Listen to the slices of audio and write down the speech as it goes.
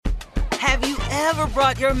Have you ever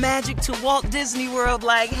brought your magic to Walt Disney World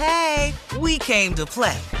like, hey, we came to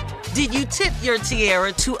play? Did you tip your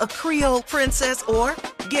tiara to a Creole princess or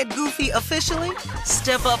get goofy officially?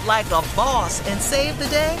 Step up like a boss and save the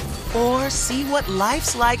day? Or see what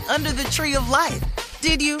life's like under the tree of life?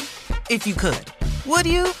 Did you? If you could. Would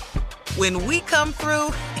you? When we come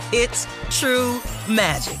through, it's true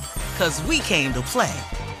magic. 'Cause we came to play.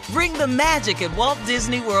 Bring the magic at Walt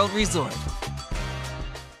Disney World Resort.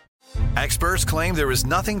 Experts claim there is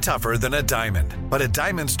nothing tougher than a diamond. But at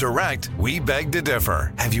Diamonds Direct, we beg to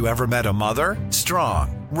differ. Have you ever met a mother?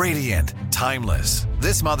 Strong, radiant, timeless.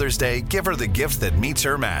 This Mother's Day, give her the gift that meets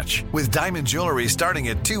her match. With diamond jewelry starting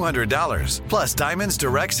at $200. Plus Diamonds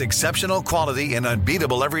Direct's exceptional quality and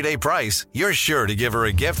unbeatable everyday price, you're sure to give her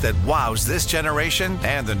a gift that wows this generation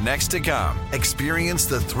and the next to come. Experience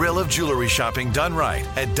the thrill of jewelry shopping done right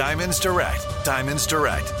at Diamonds Direct. Diamonds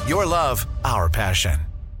Direct. Your love, our passion.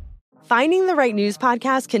 Finding the right news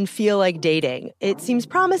podcast can feel like dating. It seems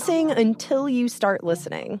promising until you start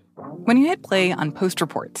listening. When you hit play on Post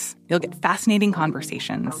Reports, you'll get fascinating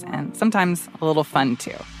conversations and sometimes a little fun,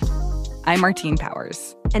 too. I'm Martine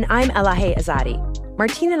Powers. And I'm Elahe Azadi.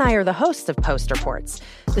 Martine and I are the hosts of Post Reports.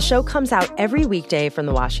 The show comes out every weekday from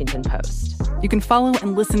The Washington Post. You can follow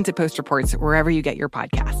and listen to Post Reports wherever you get your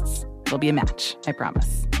podcasts. It'll be a match, I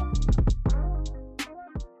promise.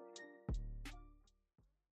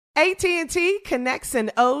 AT&T connects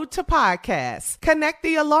an ode to podcasts. Connect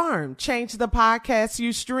the alarm. Change the podcast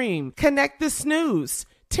you stream. Connect the snooze.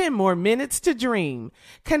 10 more minutes to dream.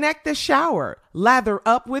 Connect the shower. Lather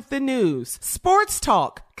up with the news. Sports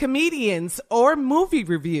talk, comedians, or movie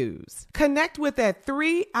reviews. Connect with that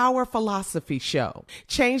 3-hour philosophy show.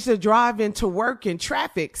 Change the drive into work in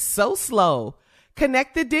traffic so slow.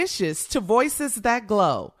 Connect the dishes to voices that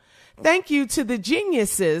glow. Thank you to the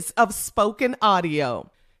geniuses of spoken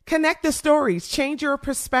audio. Connect the stories, change your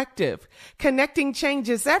perspective. Connecting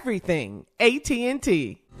changes everything.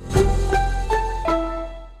 AT&T.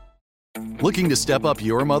 Looking to step up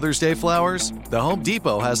your Mother's Day flowers? The Home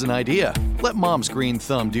Depot has an idea. Let Mom's green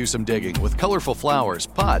thumb do some digging with colorful flowers,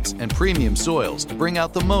 pots, and premium soils to bring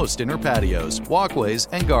out the most in her patios, walkways,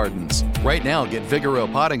 and gardens. Right now, get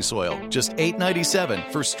Vigoro potting soil, just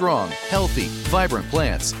 $8.97 for strong, healthy, vibrant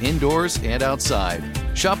plants indoors and outside.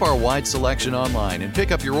 Shop our wide selection online and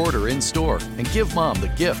pick up your order in-store and give Mom the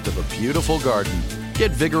gift of a beautiful garden.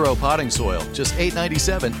 Get Vigoro potting soil, just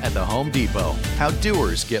 $8.97 at the Home Depot. How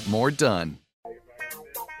doers get more done.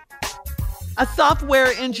 A software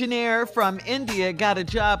engineer from India got a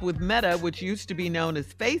job with Meta, which used to be known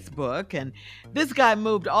as Facebook. And this guy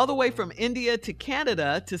moved all the way from India to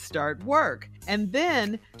Canada to start work. And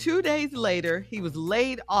then 2 days later, he was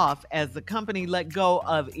laid off as the company let go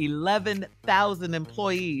of 11,000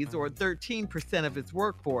 employees, or 13% of its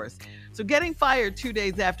workforce. So getting fired 2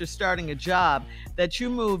 days after starting a job that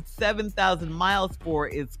you moved 7,000 miles for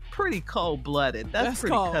is pretty cold-blooded. That's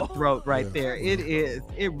pretty cold. Cutthroat right there. It is.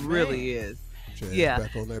 It really is. Yeah.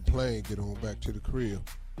 Back on that plane, get on back to the crib.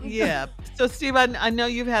 Yeah. So, Steve, I know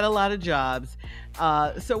you've had a lot of jobs.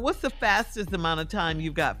 So what's the fastest amount of time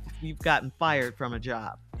you've gotten fired from a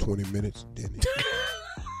job? 20 minutes, Dennis.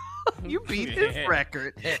 You beat his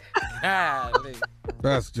record.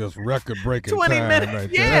 That's just record-breaking 20 time minutes, right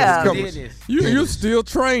yeah. there. You still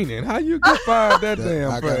training. How you get fired that damn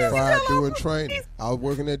I fast? got fired doing training. I was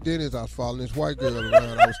working at Dennis. I was following this white girl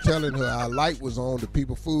around. I was telling her our light was on, the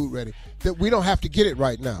people food ready. That we don't have to get it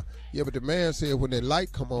right now. Yeah, but the man said when that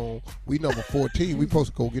light come on, we number 14. We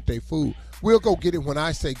supposed to go get their food. We'll go get it when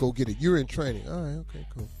I say go get it. You're in training. All right, okay,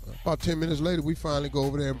 cool. About 10 minutes later, we finally go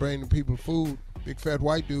over there and bring the people food. Big fat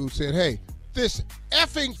white dude said, hey, this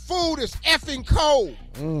effing food is effing cold.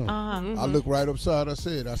 I looked right upside her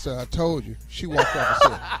said, I told you. She walked off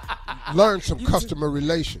and said, learn some customer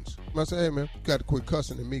relations. I said, hey, man, you got to quit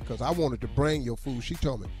cussing at me because I wanted to bring your food. She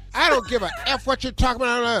told me, I don't give a F what you're talking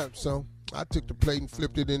about. So I took the plate and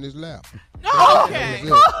flipped it in his lap. Oh, okay.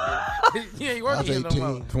 Yeah, you weren't getting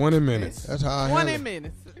no more. 20 minutes. That's how I 20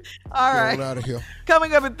 minutes. All right. Out of here.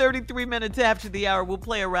 Coming up in 33 minutes after the hour, we'll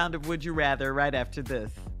play a round of Would You Rather right after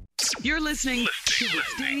this. You're listening to the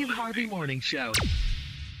Steve Harvey Morning Show.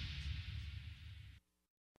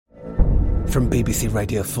 From BBC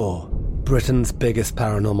Radio 4, Britain's biggest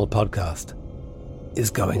paranormal podcast is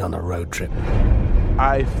going on a road trip.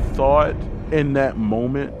 I thought in that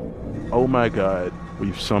moment, oh my God,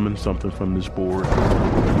 we've summoned something from this board.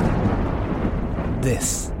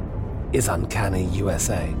 This is Uncanny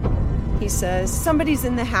USA. He says, somebody's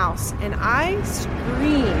in the house, and I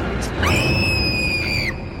screamed.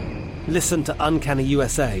 Listen to Uncanny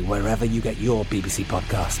USA wherever you get your BBC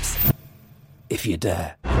podcasts, if you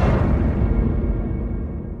dare.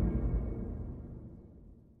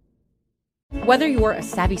 Whether you're a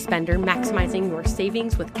savvy spender maximizing your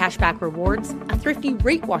savings with cashback rewards, a thrifty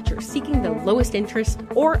rate watcher seeking the lowest interest,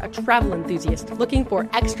 or a travel enthusiast looking for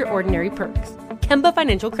extraordinary perks, Kemba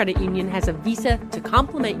Financial Credit Union has a visa to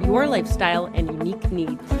complement your lifestyle and unique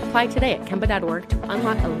needs. Apply today at Kemba.org to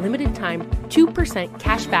unlock a limited-time 2%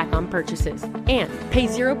 cash back on purchases and pay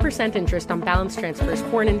 0% interest on balance transfers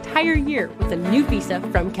for an entire year with a new visa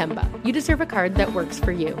from Kemba. You deserve a card that works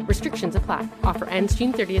for you. Restrictions apply. Offer ends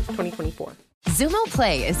June 30th, 2024. Xumo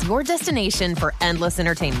Play is your destination for endless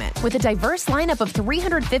entertainment. With a diverse lineup of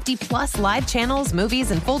 350 plus live channels,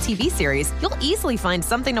 movies, and full TV series, you'll easily find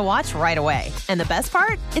something to watch right away. And the best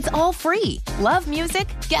part? It's all free. Love music?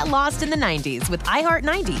 Get lost in the 90s with iHeart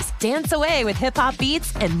 90s, dance away with hip-hop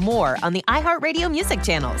beats, and more on the iHeartRadio music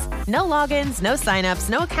channels. No logins, no signups,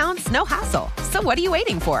 no accounts, no hassle. So what are you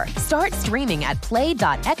waiting for? Start streaming at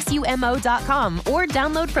play.xumo.com or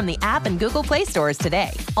download from the app and Google Play stores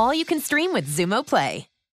today. All you can stream with Xumo Play.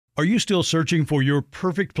 Are you still searching for your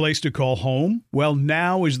perfect place to call home? Well,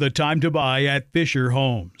 now is the time to buy at Fisher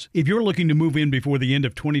Homes. If you're looking to move in before the end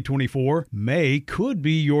of 2024, May could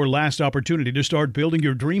be your last opportunity to start building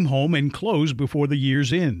your dream home and close before the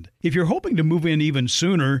year's end. If you're hoping to move in even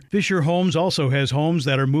sooner, Fisher Homes also has homes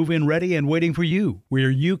that are move-in ready and waiting for you,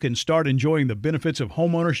 where you can start enjoying the benefits of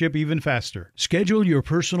homeownership even faster. Schedule your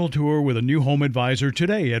personal tour with a new home advisor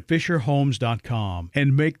today at FisherHomes.com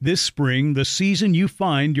and make this spring the season you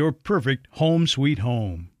find your perfect home sweet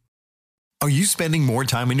home. Are you spending more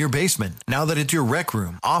time in your basement now that it's your rec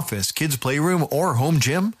room, office, kids' playroom, or home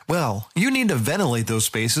gym? Well, you need to ventilate those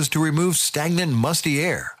spaces to remove stagnant, musty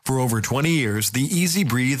air. For over 20 years, the Easy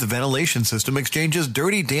Breathe ventilation system exchanges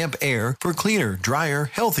dirty, damp air for cleaner, drier,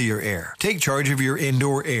 healthier air. Take charge of your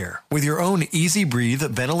indoor air with your own Easy Breathe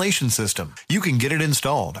ventilation system. You can get it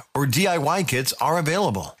installed, or DIY kits are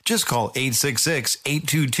available. Just call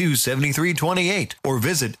 866-822-7328 or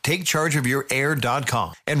visit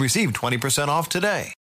takechargeofyourair.com and receive 20% off today.